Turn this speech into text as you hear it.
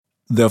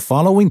The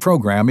following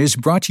program is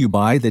brought to you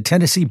by the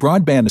Tennessee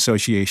Broadband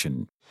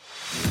Association.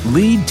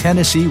 Lead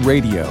Tennessee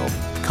Radio.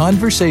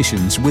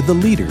 Conversations with the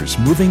leaders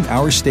moving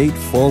our state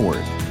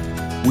forward.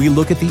 We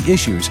look at the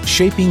issues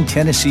shaping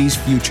Tennessee's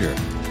future.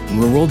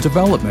 Rural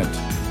development,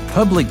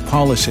 public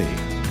policy,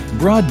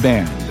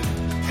 broadband,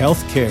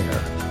 health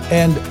care,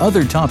 and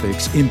other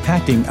topics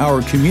impacting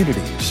our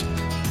communities.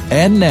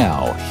 And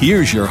now,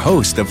 here's your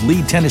host of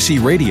Lead Tennessee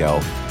Radio,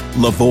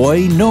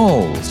 Lavoy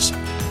Knowles.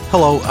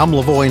 Hello, I'm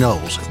Lavoy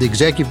Knowles, the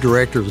Executive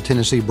Director of the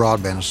Tennessee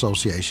Broadband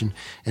Association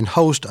and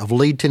host of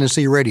Lead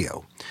Tennessee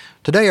Radio.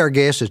 Today our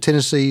guest is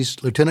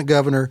Tennessee's Lieutenant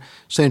Governor,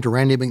 Senator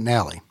Randy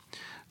McNally.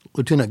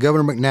 Lieutenant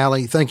Governor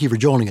McNally, thank you for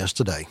joining us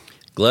today.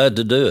 Glad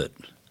to do it.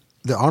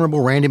 The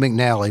Honorable Randy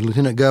McNally,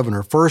 Lieutenant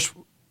Governor, first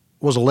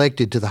was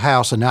elected to the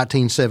House in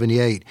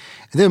 1978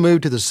 and then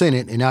moved to the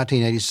Senate in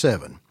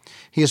 1987.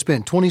 He has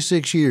spent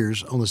 26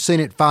 years on the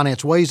Senate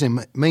Finance Ways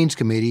and Means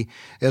Committee,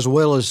 as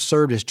well as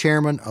served as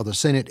chairman of the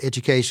Senate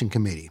Education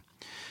Committee.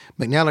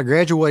 McNally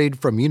graduated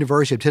from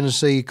University of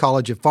Tennessee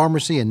College of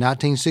Pharmacy in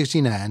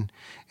 1969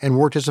 and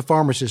worked as a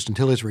pharmacist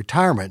until his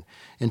retirement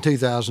in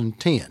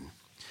 2010,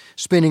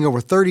 spending over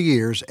 30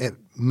 years at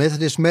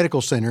Methodist Medical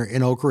Center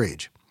in Oak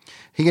Ridge.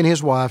 He and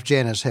his wife,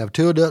 Janice, have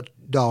 2 adult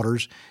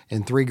daughters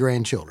and 3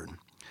 grandchildren.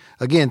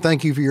 Again,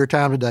 thank you for your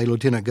time today,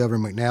 Lieutenant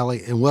Governor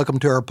McNally, and welcome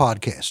to our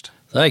podcast.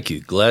 Thank you.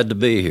 Glad to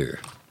be here.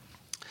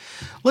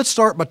 Let's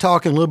start by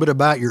talking a little bit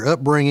about your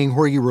upbringing,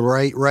 where you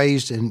were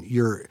raised, and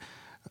your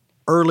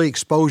early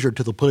exposure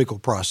to the political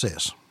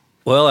process.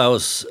 Well, I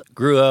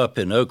grew up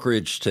in Oak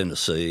Ridge,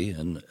 Tennessee,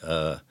 and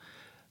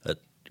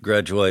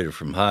graduated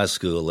from high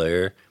school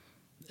there,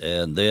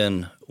 and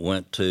then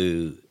went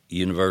to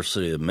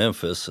University of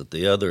Memphis at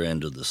the other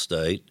end of the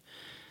state,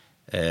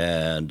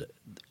 and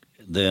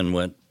then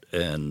went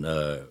and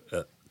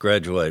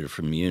graduated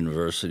from the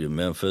University of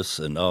Memphis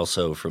and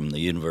also from the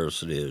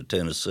University of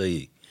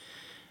Tennessee,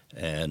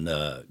 and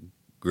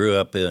grew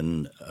up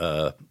in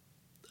a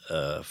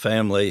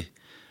family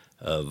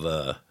of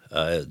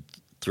I had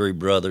 3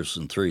 brothers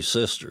and 3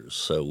 sisters,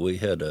 so we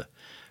had a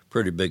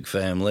pretty big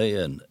family,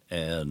 and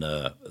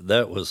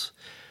that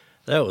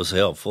was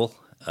helpful,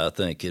 I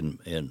think,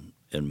 in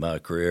my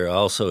career. I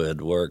also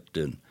had worked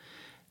in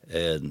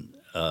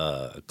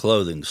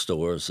clothing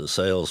stores, a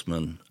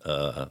salesman,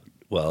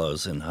 while I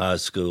was in high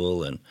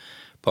school and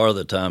part of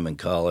the time in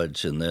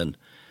college, and then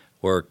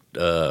worked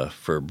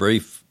for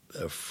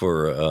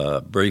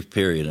a brief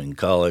period in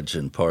college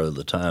and part of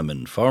the time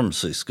in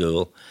pharmacy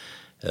school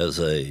as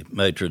a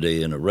maitre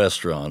d' in a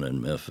restaurant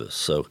in Memphis.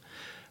 So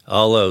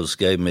all those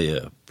gave me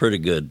a pretty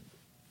good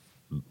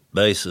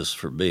basis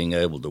for being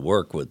able to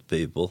work with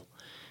people.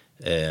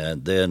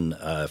 And then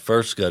I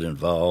first got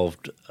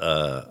involved,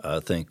 I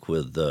think,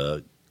 with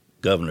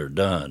Governor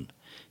Dunn.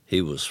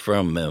 He was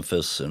from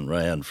Memphis and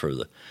ran for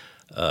the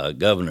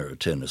governor of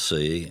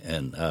Tennessee,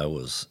 and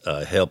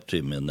I helped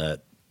him in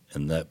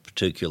that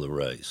particular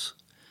race.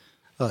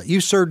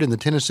 You served in the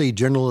Tennessee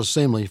General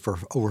Assembly for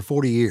over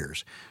 40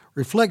 years.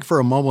 Reflect for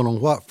a moment on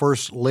what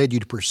first led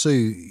you to pursue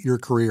your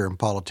career in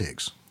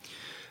politics.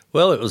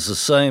 Well, it was the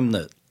same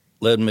that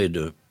led me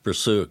to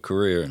pursue a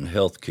career in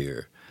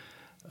healthcare.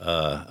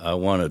 I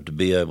wanted to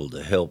be able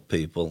to help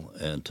people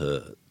and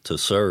to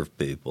serve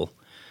people,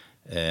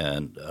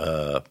 and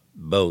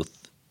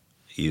both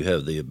you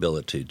have the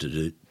ability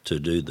to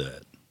do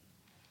that.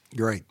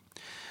 Great.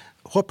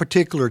 What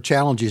particular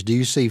challenges do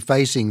you see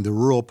facing the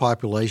rural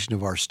population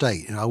of our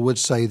state? And I would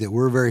say that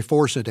we're very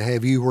fortunate to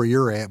have you where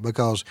you're at,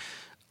 because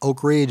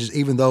Oak Ridge,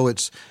 even though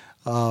it's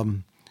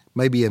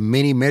maybe a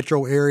mini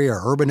metro area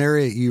or urban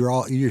area,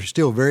 you're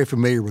still very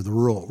familiar with the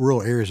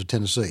rural areas of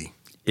Tennessee.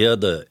 Yeah,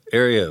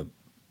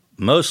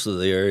 most of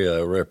the area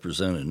I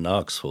represent in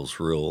Knoxville's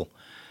rural,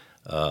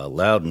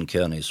 Loudoun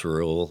County's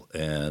rural,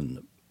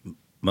 and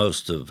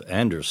most of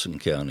Anderson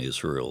County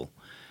is rural.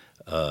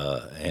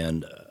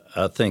 And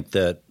I think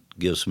that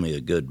gives me a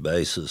good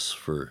basis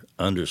for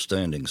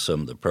understanding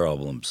some of the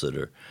problems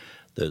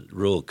that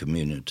rural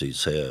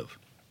communities have.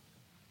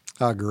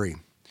 I agree.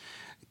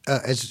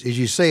 As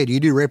you said, you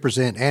do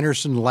represent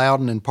Anderson,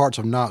 Loudoun, and parts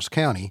of Knox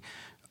County.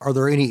 Are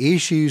there any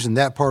issues in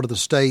that part of the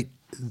state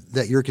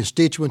that your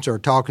constituents are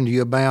talking to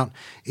you about,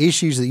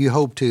 issues that you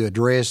hope to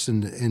address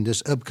in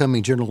this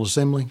upcoming General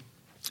Assembly?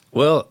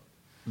 Well,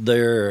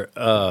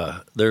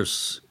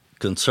 there's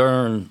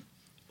concern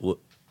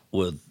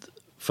with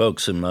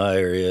folks in my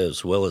area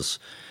as well as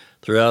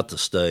throughout the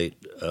state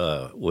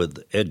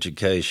with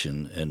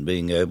education and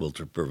being able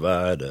to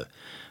provide a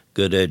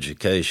good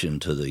education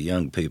to the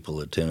young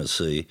people of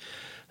Tennessee,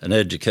 an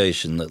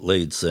education that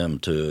leads them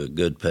to a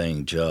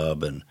good-paying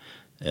job and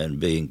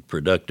being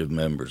productive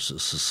members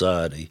of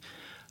society.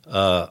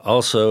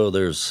 Also,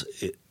 there's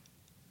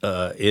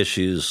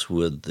issues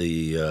with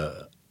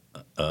the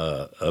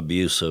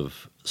abuse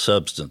of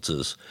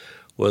substances,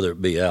 whether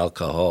it be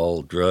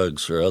alcohol,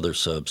 drugs, or other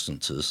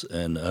substances.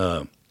 And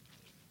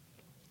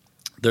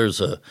there's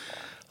a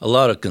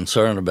lot of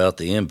concern about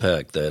the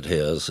impact that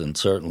has, and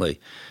certainly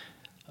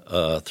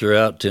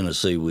throughout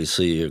Tennessee we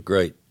see a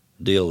great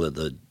deal of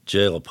the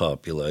jail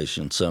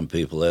population. Some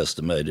people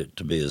estimate it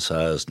to be as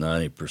high as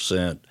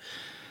 90%.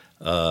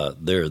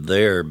 They're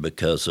there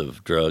because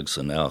of drugs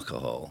and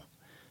alcohol.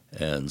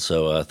 And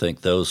so I think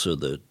those are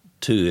the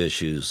two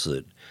issues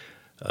that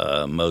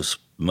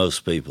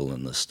most people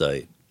in the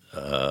state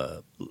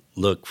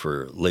look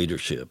for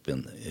leadership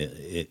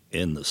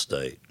in the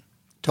state.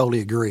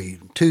 Totally agree.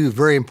 Two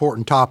very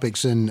important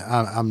topics, and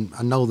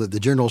I know that the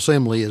General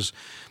Assembly is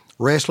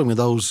wrestling with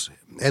those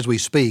as we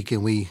speak,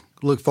 and we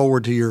look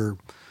forward to your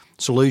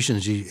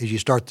solutions as you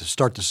start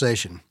the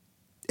session.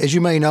 As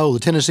you may know, the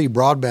Tennessee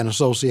Broadband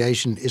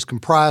Association is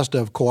comprised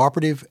of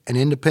cooperative and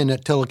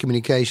independent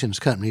telecommunications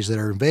companies that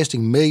are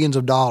investing millions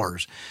of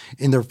dollars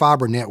in their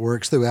fiber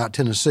networks throughout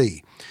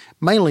Tennessee,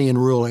 mainly in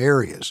rural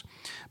areas.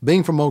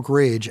 Being from Oak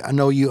Ridge, I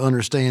know you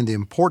understand the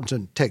importance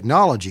of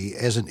technology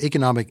as an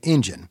economic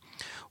engine.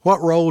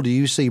 What role do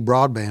you see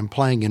broadband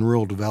playing in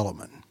rural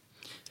development?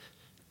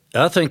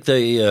 I think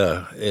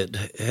it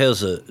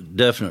has a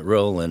definite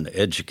role in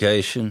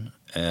education,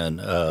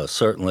 and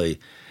certainly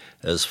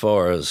as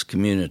far as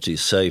community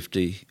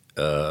safety,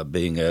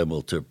 being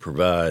able to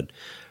provide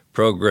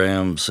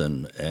programs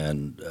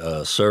and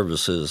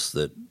services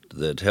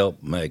that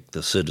help make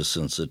the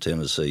citizens of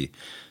Tennessee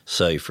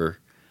safer.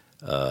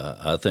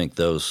 I think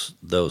those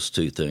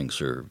two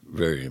things are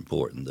very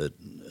important,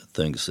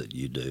 things that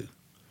you do.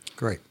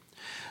 Great.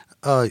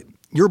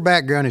 Your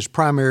background is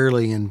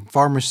primarily in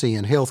pharmacy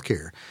and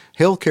healthcare.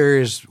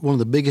 Healthcare is one of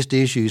the biggest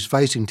issues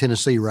facing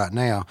Tennessee right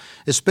now,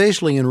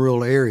 especially in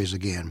rural areas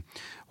again.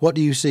 What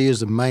do you see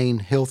as the main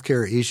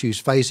healthcare issues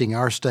facing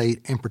our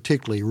state and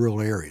particularly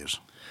rural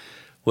areas?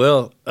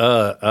 Well,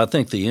 I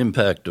think the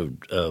impact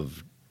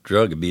of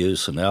drug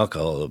abuse and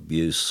alcohol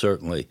abuse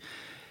certainly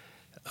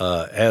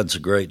adds a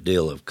great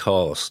deal of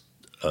cost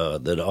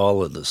that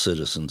all of the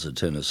citizens of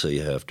Tennessee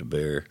have to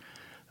bear.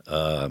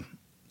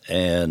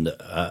 And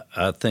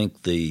I think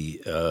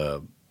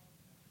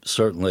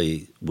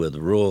certainly with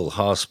rural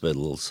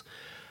hospitals,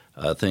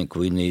 I think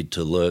we need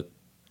to look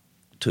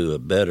to a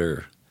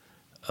better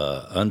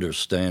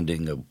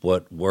understanding of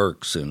what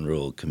works in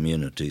rural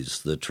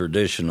communities. The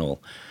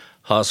traditional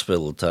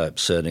hospital-type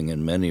setting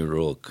in many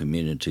rural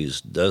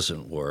communities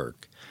doesn't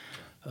work,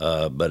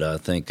 but I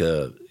think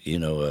a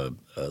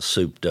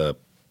souped-up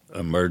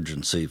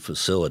emergency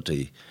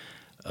facility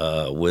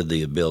with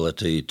the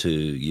ability to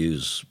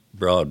use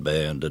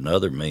broadband and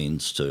other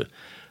means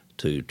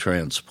to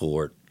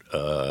transport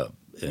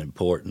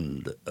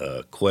important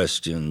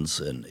questions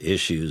and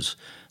issues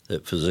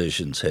that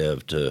physicians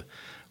have to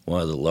one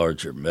of the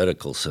larger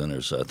medical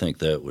centers, I think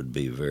that would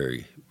be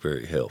very,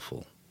 very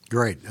helpful.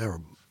 Great.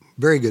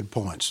 Very good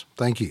points.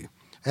 Thank you.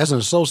 As an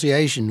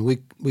association,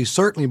 we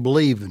certainly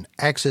believe in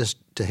access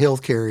to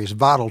health care is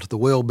vital to the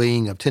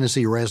well-being of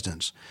Tennessee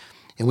residents,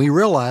 and we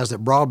realize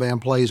that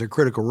broadband plays a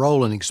critical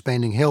role in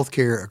expanding health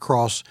care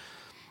across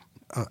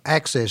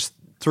access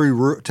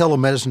through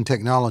telemedicine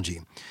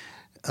technology.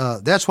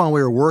 That's why we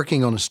are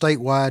working on a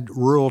statewide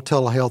rural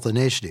telehealth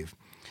initiative.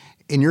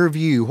 In your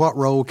view, what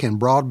role can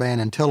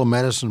broadband and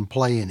telemedicine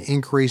play in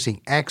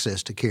increasing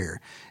access to care,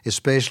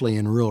 especially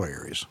in rural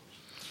areas?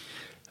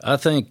 I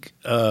think,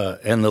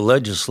 and the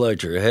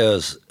legislature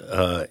has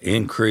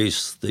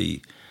increased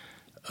the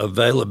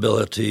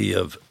availability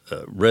of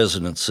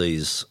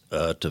residencies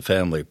to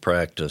family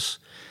practice,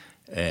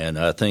 and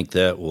I think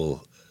that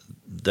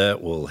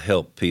will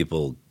help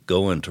people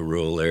go into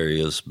rural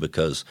areas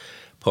because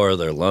part of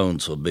their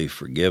loans will be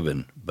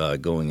forgiven by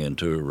going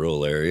into a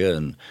rural area,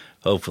 and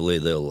hopefully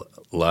they'll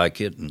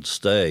like it and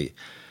stay.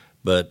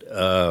 But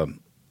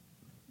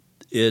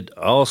it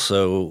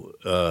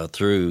also,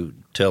 through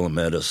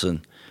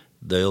telemedicine,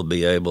 they'll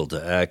be able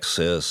to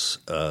access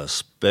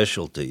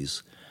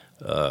specialties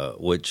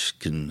which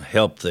can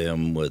help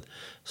them with,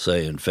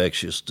 say,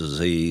 infectious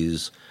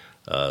disease,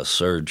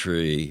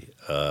 surgery,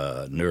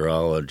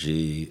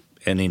 neurology,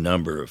 any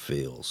number of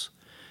fields.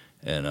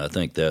 And I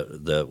think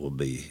that will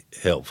be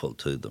helpful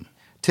to them.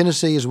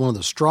 Tennessee is one of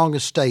the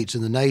strongest states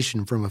in the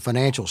nation from a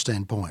financial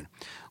standpoint,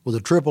 with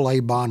a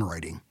AAA bond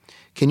rating.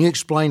 Can you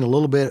explain a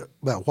little bit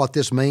about what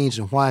this means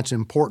and why it's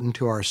important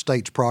to our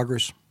state's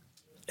progress?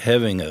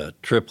 Having a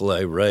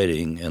AAA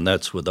rating, and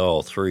that's with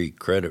all three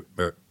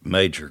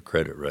major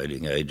credit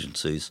rating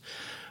agencies,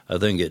 I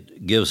think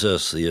it gives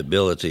us the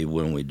ability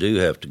when we do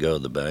have to go to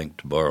the bank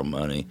to borrow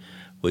money,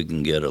 we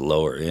can get a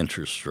lower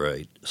interest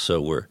rate.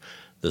 So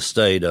the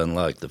state,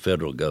 unlike the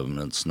federal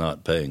government's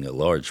not paying a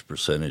large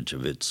percentage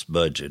of its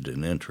budget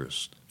in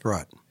interest.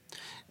 Right.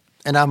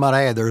 And I might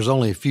add, there's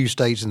only a few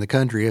states in the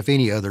country, if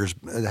any others,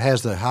 that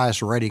has the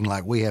highest rating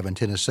like we have in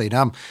Tennessee. And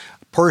I'm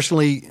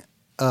personally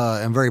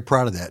am very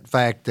proud of that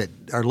fact that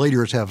our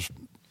leaders have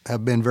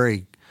been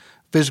very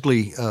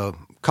fiscally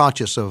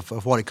conscious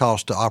of what it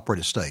costs to operate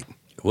a state.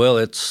 Well,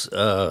 it's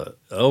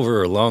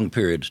over a long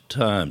period of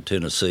time,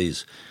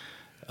 Tennessee's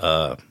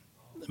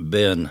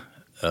been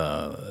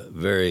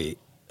very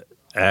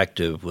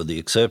active, with the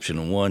exception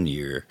of 1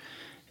 year,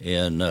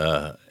 in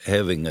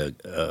having a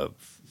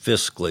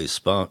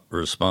fiscally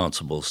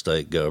responsible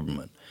state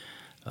government.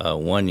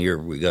 1 year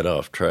we got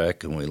off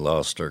track and we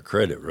lost our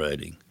credit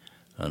rating.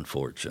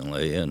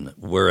 unfortunately, and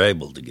we're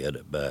able to get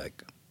it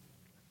back.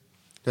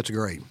 That's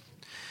great.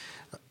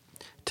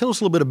 Tell us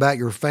a little bit about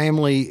your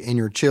family and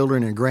your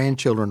children and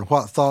grandchildren,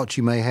 what thoughts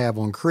you may have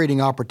on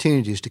creating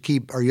opportunities to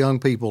keep our young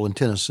people in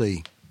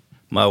Tennessee.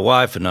 My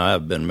wife and I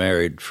have been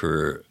married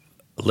for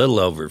a little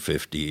over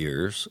 50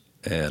 years,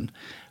 and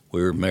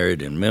we were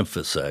married in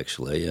Memphis,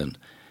 actually, and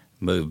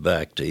moved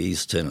back to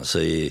East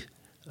Tennessee.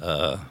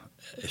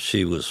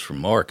 She was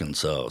from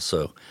Arkansas,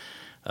 so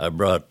I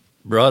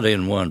brought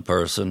in one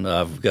person.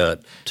 I've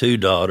got two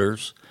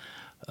daughters.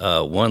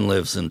 One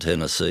lives in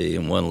Tennessee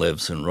and one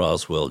lives in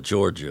Roswell,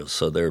 Georgia,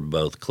 so they're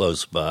both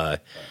close by.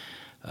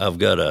 I've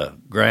got a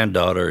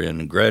granddaughter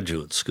in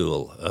graduate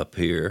school up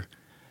here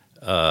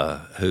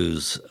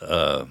who's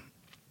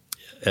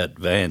at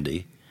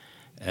Vandy,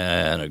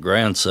 and a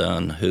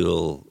grandson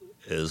who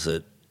is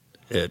at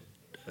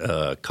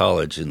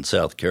college in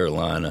South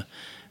Carolina,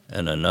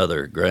 and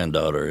another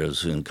granddaughter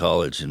is in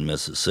college in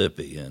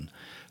Mississippi, and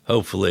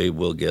hopefully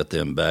we'll get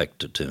them back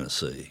to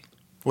Tennessee.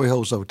 We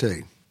hope so,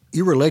 too.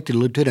 You were elected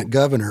lieutenant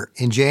governor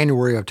in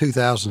January of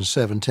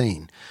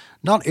 2017.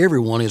 Not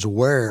everyone is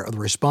aware of the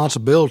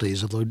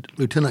responsibilities of the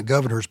lieutenant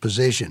governor's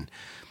position.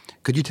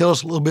 Could you tell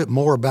us a little bit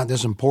more about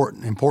this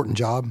important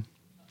job?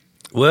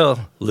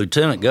 Well,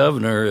 lieutenant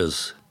governor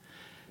is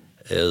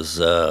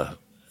the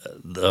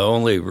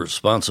only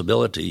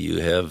responsibility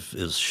you have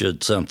is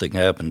should something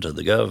happen to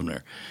the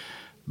governor.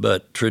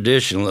 But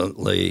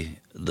traditionally,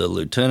 the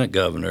lieutenant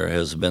governor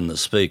has been the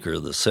Speaker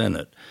of the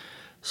Senate,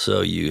 so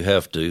you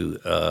have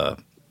to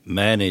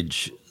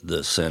manage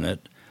the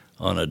Senate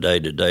on a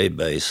day-to-day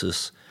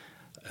basis.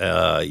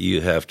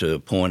 You have to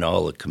appoint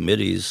all the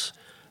committees,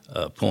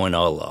 appoint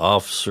all the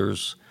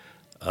officers,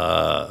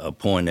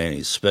 appoint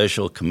any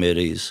special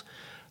committees.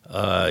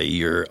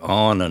 You're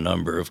on a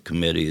number of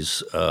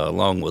committees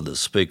along with the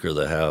Speaker of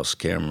the House,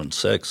 Cameron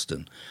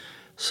Sexton.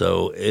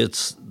 So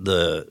it's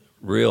the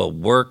real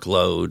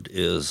workload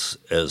is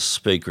as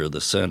Speaker of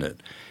the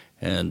Senate.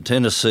 And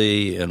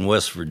Tennessee and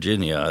West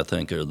Virginia, I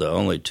think, are the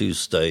only two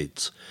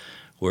states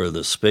where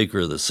the Speaker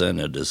of the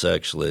Senate is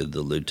actually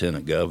the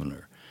lieutenant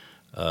governor.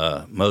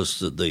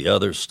 Most of the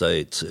other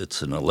states,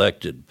 it's an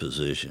elected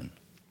position.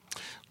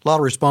 A lot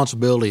of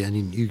responsibility,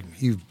 and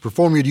you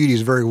perform your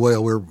duties very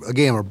well. We're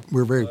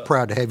very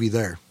proud to have you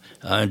there.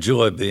 I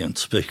enjoy being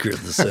Speaker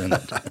of the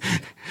Senate.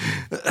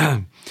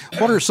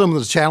 What are some of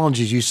the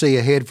challenges you see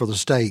ahead for the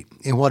state,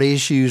 and what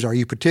issues are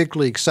you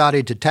particularly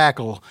excited to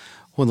tackle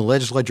when the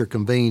legislature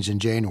convenes in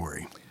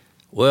January?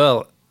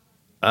 Well,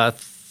 I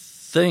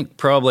think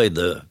probably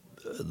the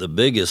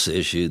biggest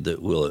issue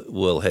that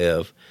we'll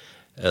have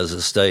as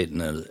a state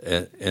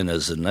and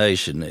as a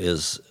nation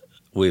is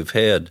we've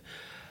had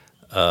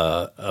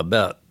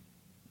about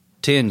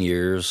 10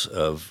 years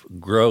of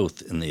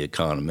growth in the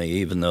economy,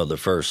 even though the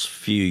first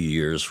few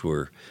years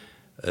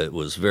it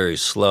was very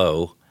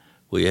slow.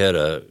 We had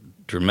a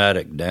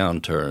dramatic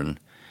downturn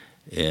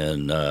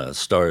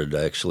started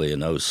actually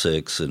in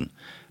 06,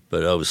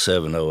 but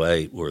 07,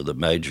 08 were the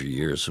major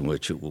years in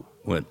which it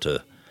went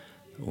to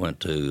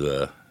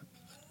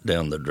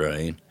down the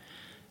drain.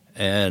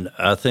 And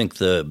I think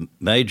the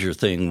major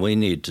thing we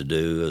need to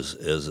do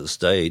as a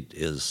state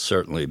is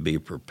certainly be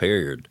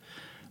prepared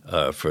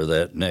for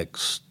that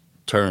next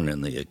turn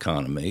in the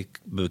economy,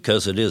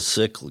 because it is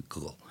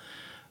cyclical.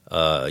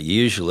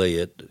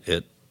 Usually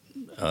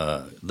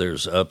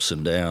there's ups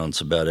and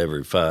downs about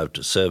every 5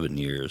 to 7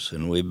 years,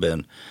 and we've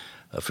been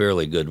a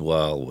fairly good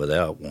while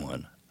without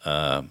one.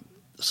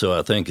 So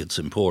I think it's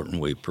important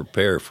we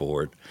prepare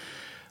for it.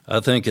 I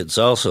think it's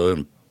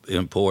also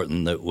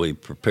important that we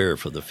prepare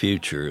for the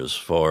future as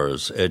far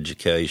as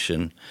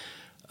education,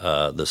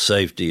 the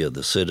safety of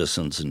the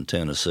citizens in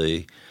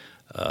Tennessee.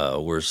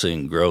 We're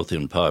seeing growth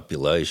in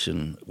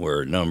population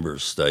where a number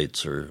of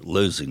states are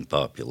losing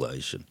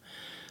population.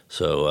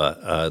 So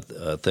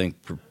I think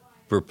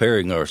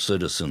preparing our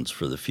citizens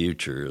for the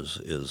future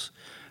is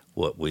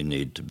what we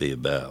need to be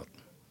about.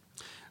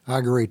 I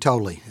agree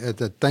totally.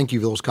 Thank you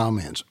for those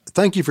comments.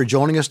 Thank you for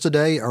joining us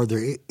today. Are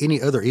there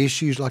any other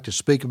issues you'd like to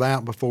speak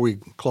about before we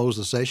close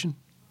the session?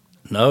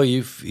 No,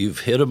 you've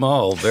hit them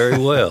all very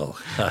well.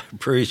 I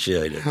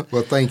appreciate it.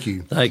 Well, thank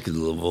you. Thank you,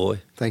 Lavoy.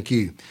 Thank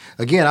you.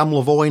 Again, I'm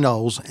Lavoy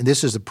Knowles, and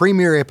this is the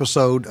premiere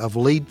episode of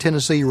Lead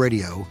Tennessee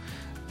Radio,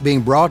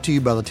 being brought to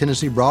you by the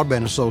Tennessee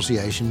Broadband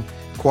Association,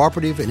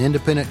 cooperative and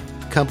independent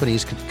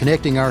companies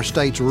connecting our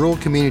state's rural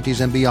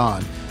communities and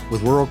beyond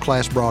with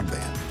world-class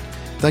broadband.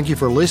 Thank you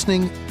for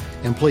listening,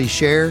 and please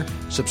share,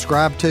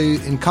 subscribe to,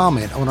 and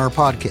comment on our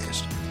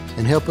podcast,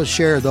 and help us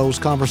share those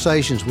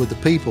conversations with the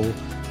people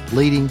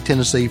leading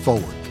Tennessee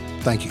forward.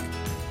 Thank you.